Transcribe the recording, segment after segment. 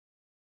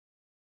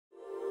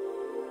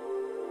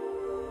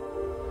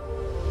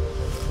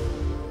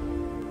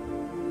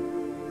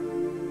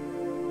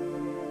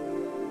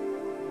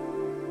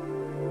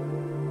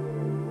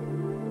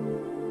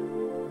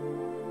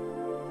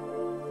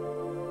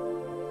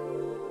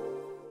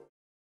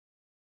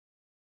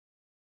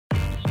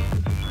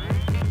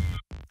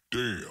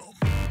Damn.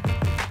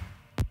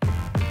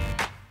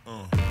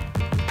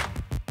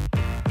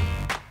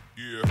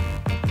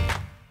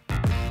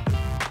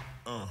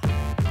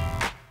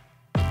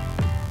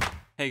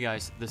 Hey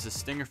guys, this is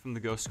Stinger from the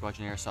Ghost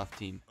Squadron Airsoft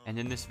team, and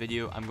in this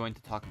video I'm going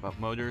to talk about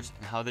motors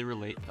and how they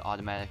relate to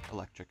automatic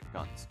electric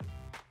guns.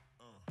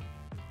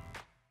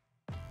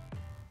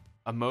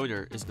 A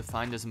motor is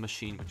defined as a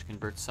machine which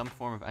converts some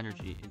form of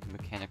energy into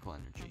mechanical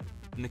energy.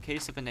 In the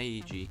case of an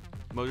AEG,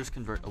 motors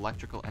convert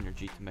electrical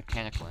energy to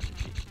mechanical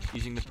energy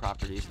using the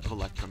properties of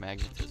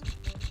electromagnetism.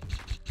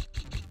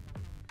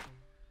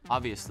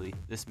 Obviously,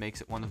 this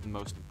makes it one of the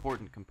most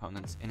important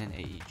components in an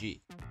AEG.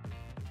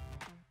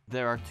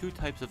 There are two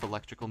types of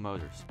electrical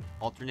motors,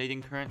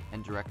 alternating current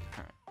and direct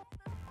current.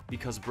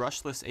 Because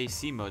brushless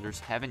AC motors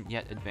haven't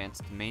yet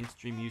advanced to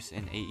mainstream use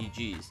in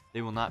AEGs,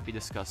 they will not be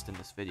discussed in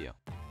this video.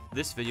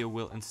 This video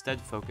will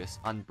instead focus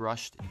on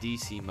brushed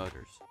DC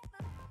motors.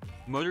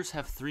 Motors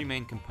have three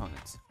main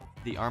components: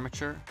 the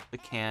armature, the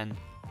can,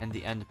 and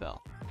the end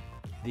bell.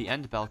 The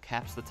end bell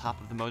caps the top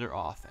of the motor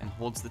off and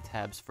holds the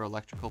tabs for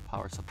electrical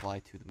power supply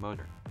to the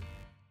motor.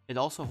 It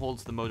also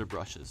holds the motor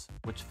brushes,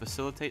 which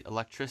facilitate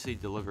electricity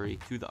delivery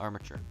to the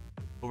armature.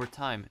 Over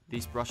time,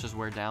 these brushes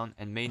wear down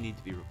and may need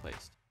to be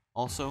replaced.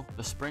 Also,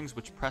 the springs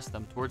which press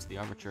them towards the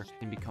armature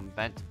can become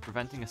bent,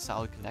 preventing a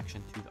solid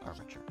connection to the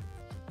armature.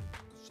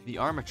 The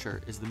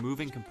armature is the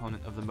moving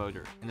component of the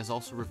motor and is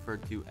also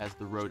referred to as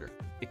the rotor.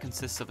 It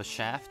consists of a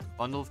shaft,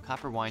 bundle of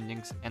copper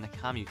windings, and a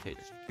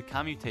commutator. The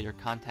commutator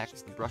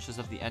contacts the brushes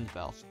of the end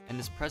bell and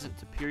is present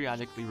to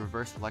periodically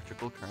reverse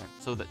electrical current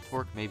so that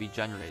torque may be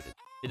generated.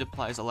 It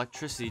applies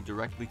electricity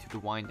directly to the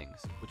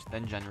windings, which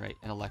then generate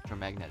an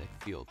electromagnetic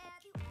field.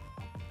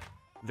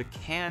 The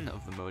can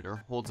of the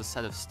motor holds a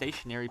set of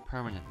stationary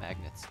permanent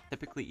magnets,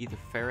 typically either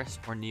ferrous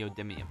or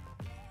neodymium.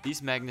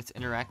 These magnets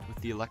interact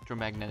with the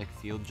electromagnetic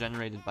field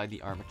generated by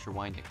the armature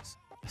windings.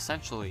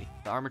 Essentially,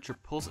 the armature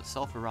pulls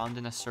itself around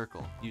in a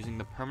circle using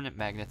the permanent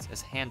magnets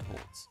as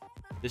handholds.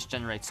 This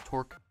generates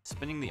torque,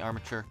 spinning the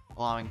armature,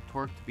 allowing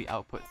torque to be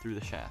output through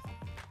the shaft.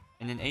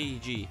 In an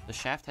AEG, the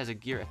shaft has a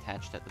gear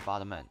attached at the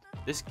bottom end.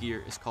 This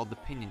gear is called the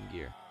pinion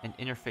gear and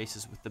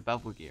interfaces with the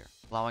bevel gear,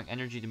 allowing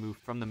energy to move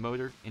from the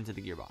motor into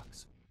the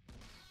gearbox.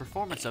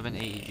 Performance of an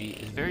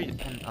AEG is very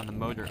dependent on the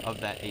motor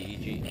of that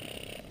AEG.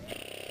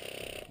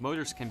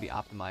 Motors can be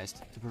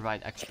optimized to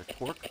provide extra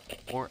torque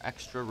or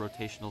extra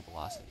rotational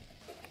velocity.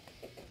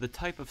 The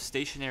type of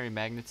stationary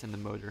magnets in the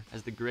motor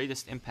has the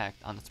greatest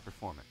impact on its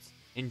performance.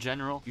 In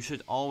general, you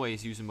should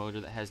always use a motor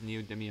that has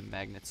neodymium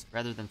magnets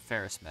rather than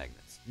ferrous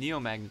magnets.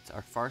 Neomagnets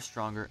are far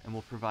stronger and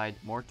will provide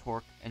more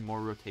torque and more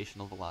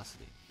rotational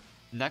velocity.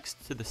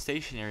 Next to the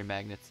stationary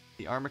magnets,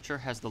 the armature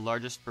has the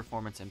largest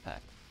performance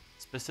impact.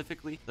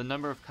 Specifically, the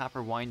number of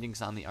copper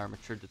windings on the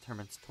armature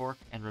determines torque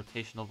and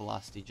rotational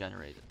velocity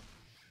generated.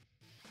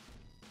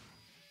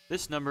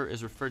 This number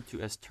is referred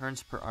to as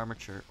turns per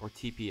armature, or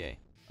TPA.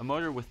 A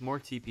motor with more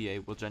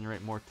TPA will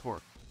generate more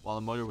torque, while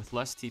a motor with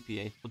less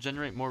TPA will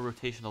generate more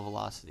rotational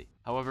velocity.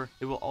 However,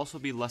 it will also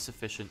be less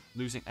efficient,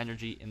 losing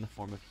energy in the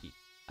form of heat.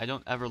 I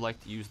don't ever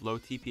like to use low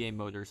TPA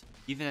motors,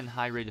 even in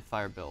high rate of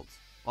fire builds.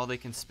 While they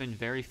can spin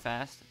very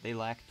fast, they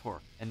lack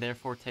torque, and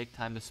therefore take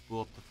time to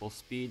spool up to full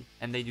speed,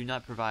 and they do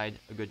not provide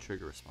a good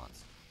trigger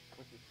response.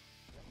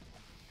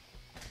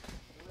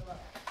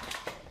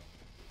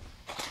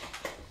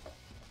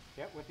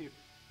 Yep, with you.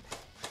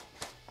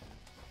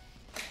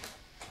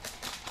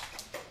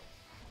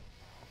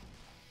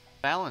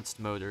 Balanced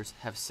motors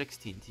have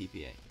 16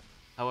 TPA.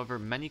 However,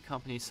 many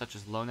companies such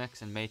as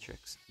Lonex and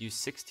Matrix use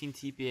 16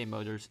 TPA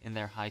motors in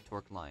their high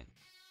torque line.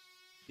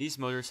 These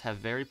motors have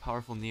very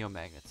powerful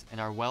neomagnets and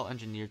are well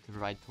engineered to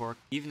provide torque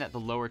even at the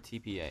lower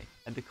TPA,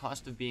 at the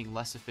cost of being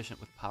less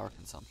efficient with power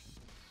consumption.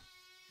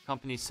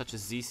 Companies such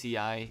as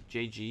ZCI,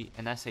 JG,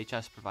 and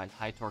SHS provide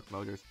high torque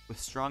motors with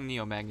strong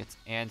neomagnets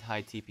and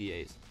high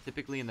TPAs,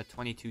 typically in the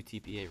 22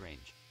 TPA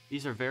range.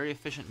 These are very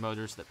efficient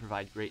motors that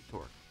provide great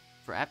torque.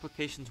 For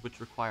applications which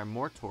require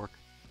more torque,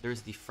 there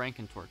is the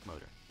Franken-Torque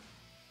motor.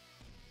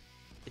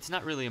 It's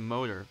not really a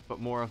motor, but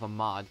more of a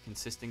mod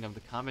consisting of the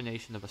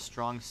combination of a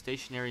strong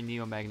stationary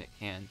neomagnet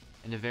can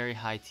and a very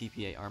high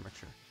TPA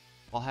armature.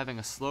 While having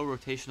a slow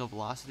rotational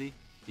velocity,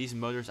 these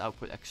motors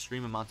output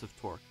extreme amounts of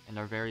torque and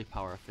are very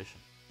power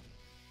efficient.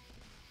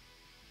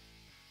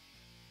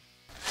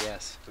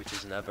 Yes, which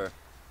is never.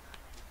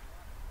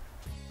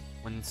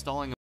 When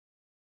installing a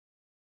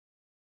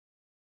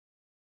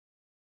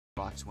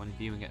box when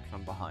viewing it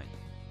from behind.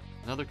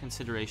 Another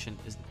consideration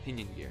is the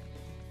pinion gear.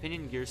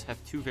 Pinion gears have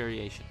two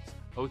variations,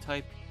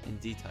 O-type and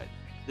D-type.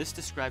 This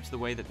describes the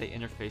way that they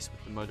interface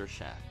with the motor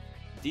shaft.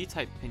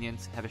 D-type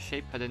pinions have a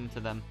shape cut into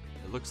them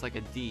that looks like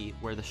a D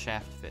where the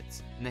shaft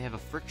fits, and they have a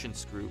friction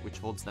screw which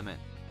holds them in.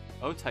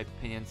 O-type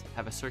pinions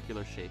have a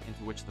circular shape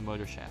into which the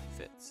motor shaft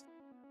fits.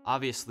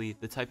 Obviously,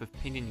 the type of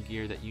pinion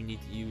gear that you need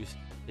to use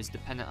is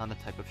dependent on the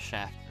type of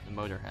shaft the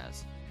motor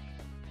has.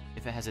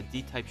 If it has a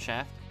D-type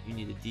shaft, you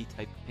need a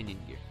D-type pinion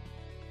gear.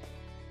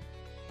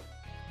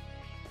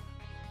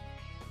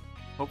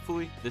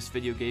 Hopefully, this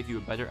video gave you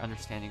a better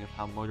understanding of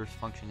how motors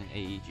function in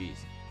AEGs.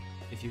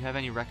 If you have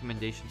any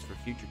recommendations for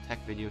future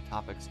tech video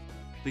topics,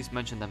 please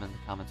mention them in the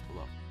comments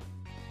below.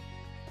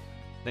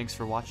 Thanks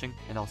for watching,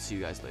 and I'll see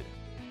you guys later.